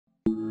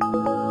In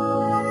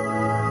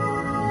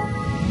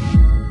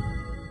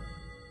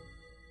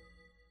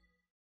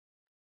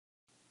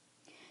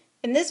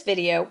this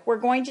video, we're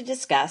going to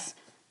discuss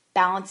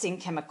balancing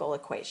chemical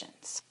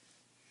equations.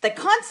 The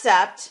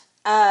concept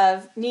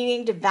of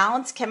needing to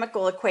balance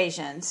chemical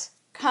equations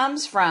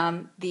comes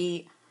from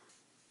the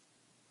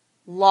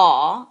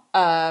law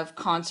of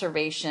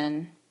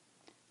conservation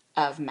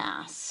of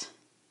mass.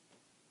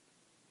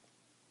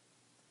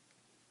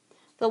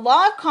 The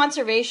law of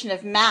conservation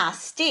of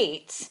mass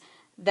states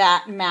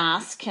that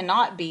mass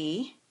cannot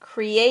be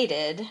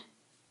created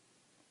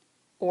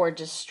or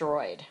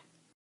destroyed.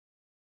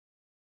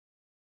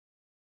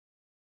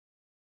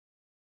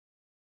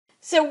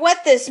 So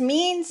what this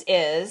means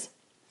is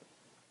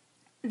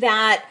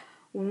that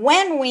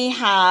when we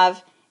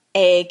have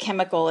a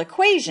chemical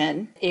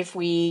equation, if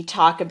we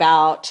talk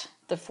about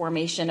the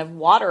formation of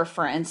water,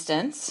 for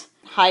instance,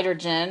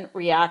 hydrogen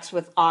reacts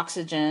with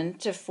oxygen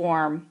to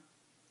form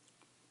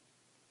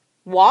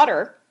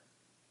water,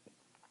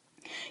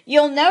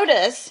 you'll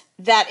notice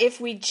that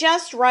if we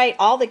just write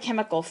all the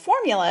chemical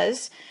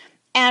formulas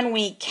and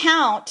we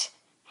count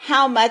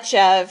how much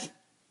of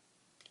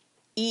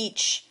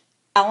each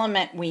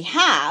element we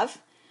have,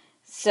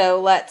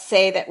 so let's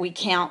say that we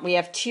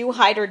have 2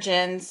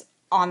 hydrogens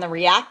on the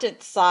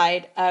reactant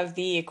side of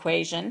the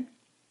equation,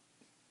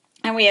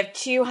 and we have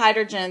 2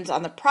 hydrogens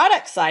on the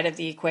product side of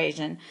the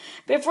equation.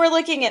 But if we're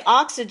looking at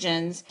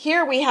oxygens,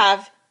 here we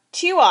have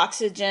 2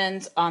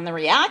 oxygens on the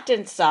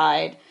reactant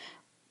side,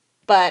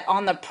 but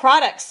on the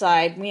product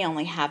side, we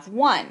only have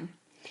 1.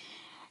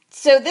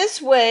 So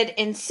this would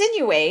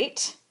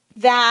insinuate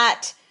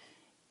that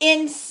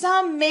in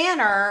some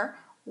manner,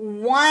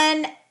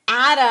 1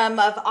 atom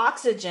of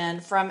oxygen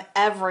from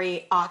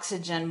every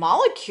oxygen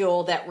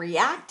molecule that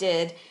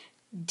reacted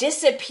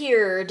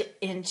disappeared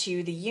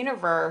into the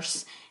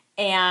universe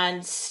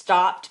and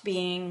stopped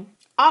being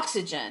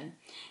oxygen.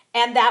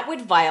 And that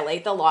would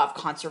violate the law of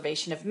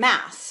conservation of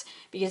mass,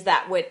 because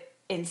that would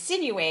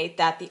insinuate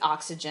that the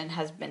oxygen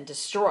has been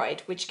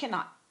destroyed, which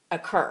cannot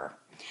occur.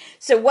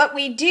 So what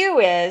we do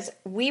is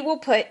we will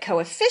put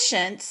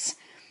coefficients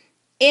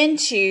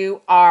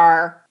into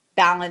our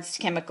balanced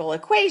chemical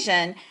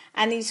equation,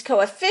 and these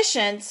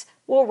coefficients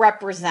will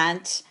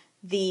represent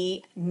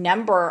the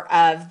number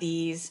of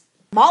these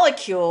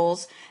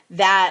molecules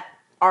that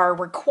are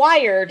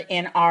required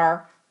in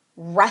our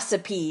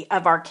recipe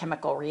of our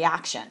chemical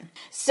reaction.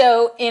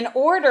 So in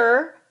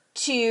order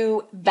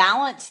to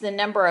balance the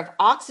number of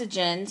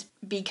oxygens,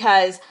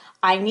 because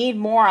I need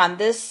more on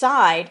this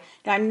side,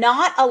 I'm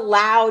not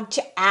allowed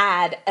to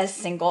add a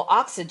single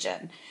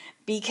oxygen,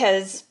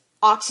 because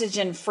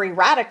oxygen free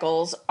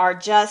radicals are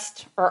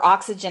just, or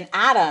oxygen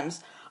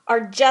atoms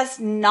are just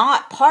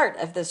not part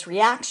of this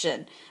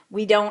reaction.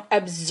 We don't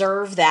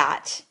observe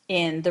that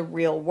in the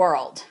real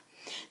world.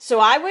 So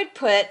I would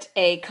put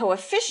a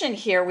coefficient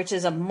here, which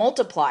is a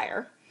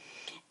multiplier,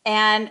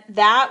 and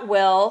that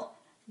will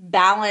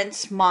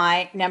balance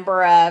my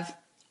number of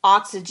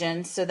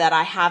oxygens so that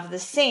I have the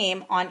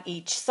same on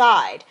each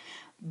side.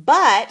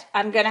 But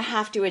I'm going to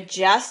have to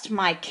adjust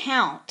my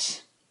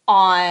count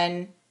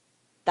on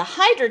the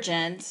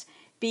hydrogens,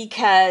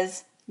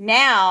 because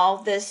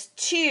now this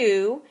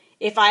 2,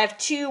 if I have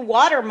 2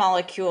 water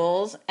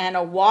molecules and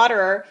a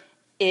water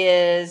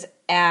is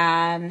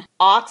an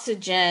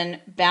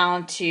oxygen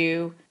bound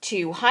to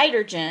 2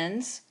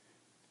 hydrogens,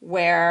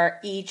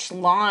 where each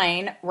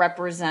line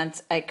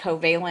represents a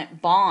covalent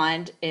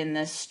bond in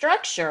this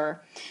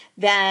structure,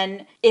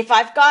 then if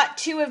I've got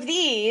 2 of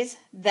these,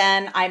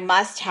 then I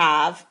must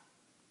have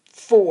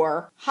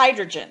 4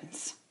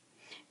 hydrogens,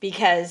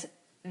 because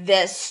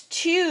this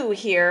 2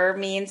 here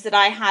means that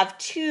I have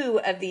 2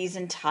 of these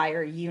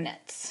entire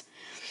units.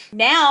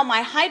 Now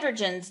my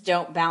hydrogens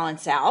don't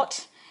balance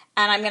out,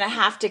 and I'm going to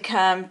have to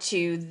come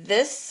to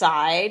this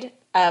side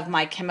of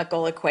my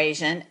chemical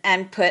equation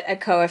and put a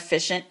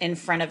coefficient in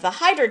front of the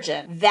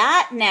hydrogen.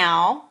 That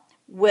now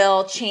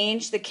will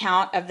change the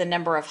count of the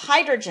number of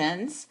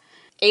hydrogens.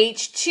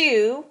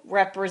 H2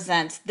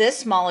 represents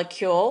this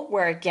molecule,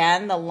 where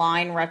again the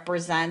line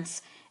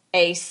represents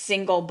a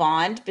single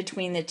bond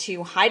between the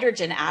 2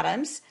 hydrogen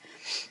atoms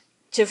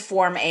to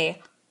form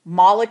a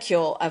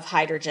molecule of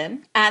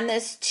hydrogen. And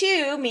this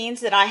 2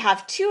 means that I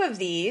have 2 of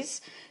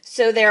these,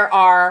 so there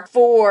are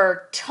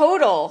 4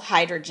 total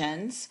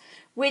hydrogens,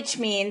 which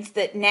means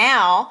that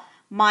now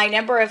my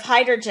number of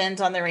hydrogens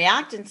on the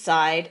reactant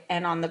side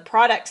and on the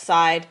product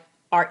side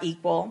are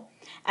equal,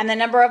 and the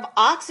number of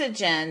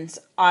oxygens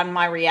on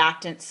my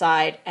reactant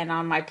side and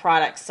on my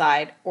product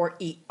side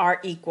are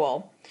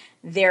equal.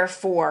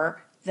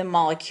 Therefore, the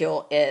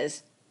molecule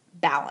is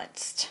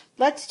balanced.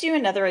 Let's do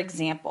another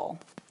example.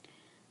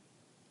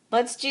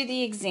 Let's do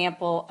the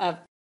example of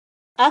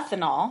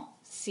ethanol,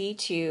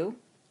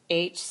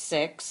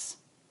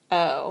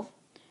 C2H6O,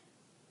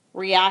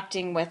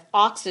 reacting with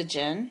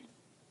oxygen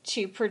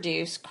to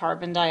produce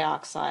carbon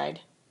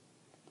dioxide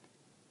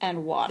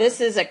and water. This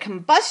is a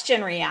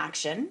combustion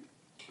reaction,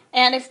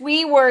 and if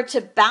we were to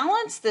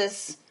balance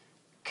this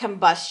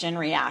combustion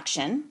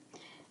reaction,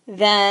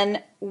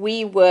 then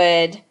we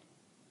would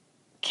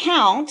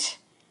count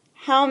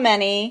how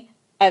many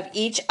of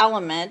each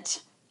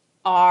element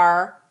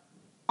are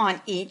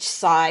on each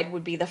side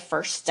would be the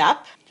first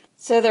step.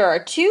 So there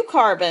are 2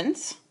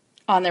 carbons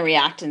on the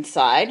reactant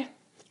side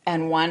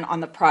and 1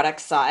 on the product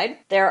side.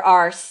 There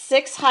are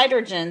 6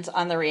 hydrogens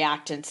on the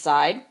reactant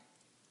side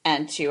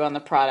and 2 on the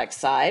product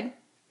side.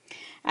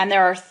 And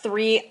there are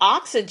 3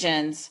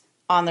 oxygens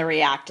on the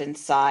reactant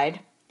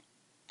side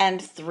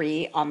and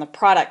 3 on the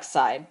product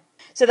side.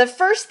 So the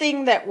first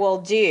thing that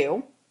we'll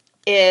do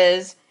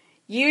is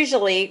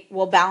usually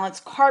we'll balance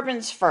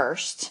carbons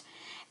first.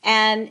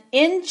 And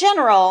in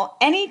general,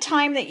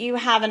 anytime that you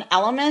have an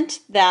element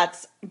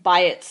that's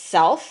by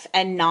itself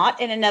and not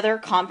in another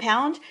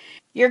compound,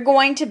 you're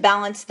going to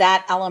balance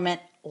that element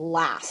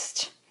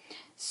last.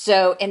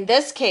 So in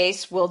this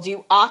case, we'll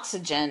do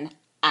oxygen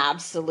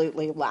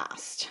absolutely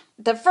last.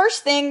 The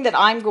first thing that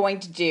I'm going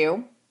to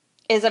do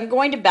is I'm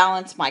going to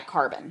balance my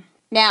carbon.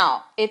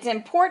 Now, it's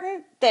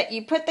important that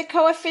you put the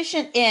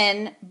coefficient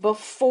in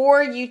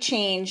before you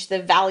change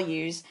the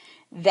values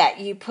that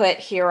you put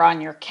here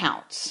on your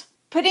counts.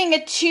 Putting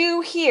a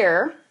 2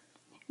 here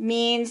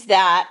means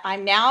that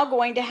I'm now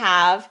going to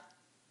have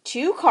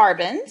 2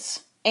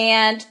 carbons,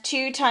 and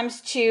 2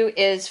 times 2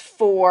 is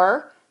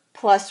 4,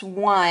 plus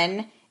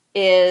 1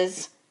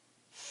 is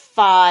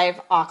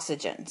 5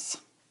 oxygens.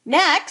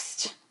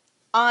 Next,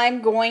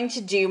 I'm going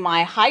to do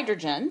my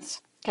hydrogens,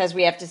 because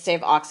we have to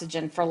save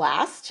oxygen for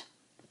last.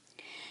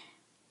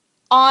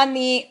 On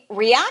the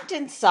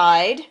reactant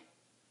side,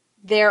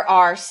 there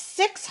are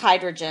 6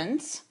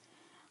 hydrogens.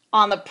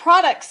 On the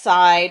product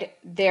side,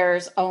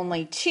 there's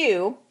only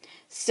 2.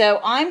 So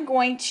I'm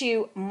going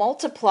to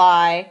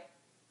multiply,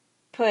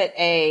 put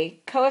a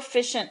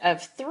coefficient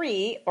of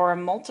 3 or a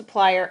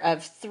multiplier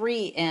of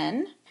 3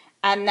 in,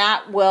 and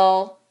that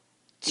will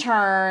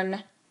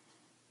turn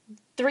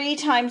 3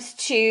 times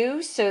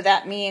 2, so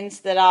that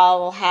means that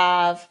I'll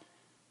have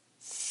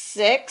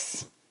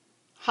 6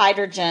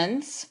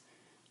 hydrogens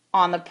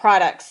on the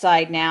product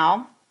side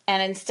now.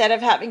 And instead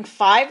of having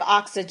 5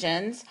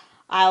 oxygens,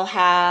 I'll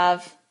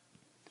have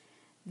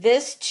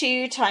this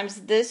 2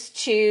 times this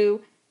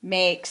 2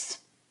 makes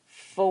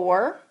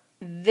 4.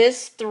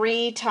 This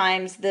 3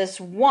 times this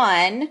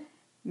 1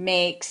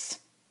 makes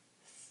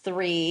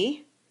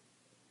 3.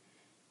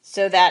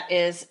 So that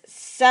is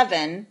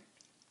 7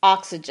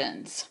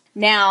 oxygens.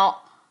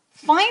 Now,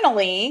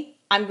 finally,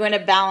 I'm going to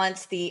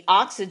balance the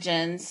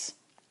oxygens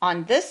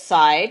on this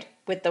side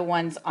with the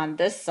ones on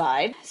this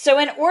side. So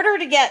in order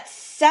to get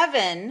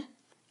 7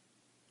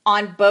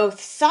 on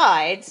both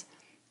sides,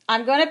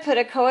 I'm going to put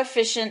a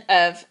coefficient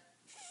of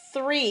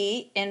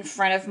 3 in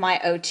front of my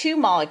O2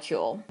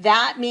 molecule.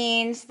 That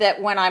means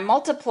that when I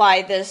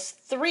multiply this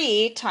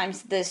 3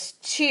 times this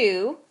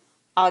 2,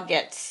 I'll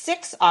get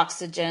 6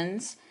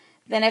 oxygens.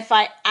 Then if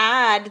I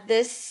add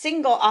this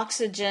single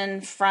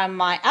oxygen from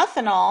my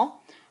ethanol,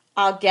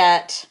 I'll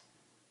get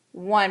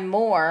 1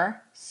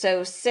 more.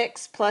 So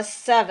 6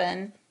 plus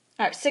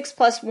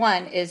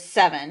 1 is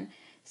 7.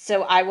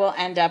 So I will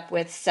end up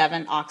with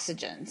 7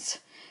 oxygens.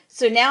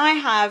 So now I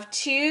have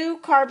 2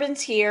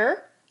 carbons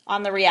here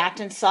on the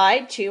reactant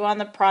side, 2 on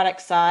the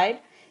product side,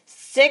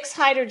 6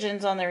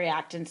 hydrogens on the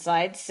reactant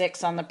side,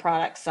 6 on the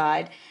product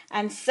side,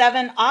 and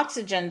 7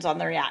 oxygens on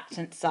the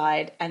reactant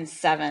side and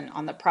 7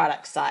 on the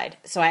product side.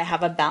 So I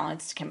have a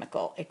balanced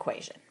chemical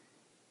equation.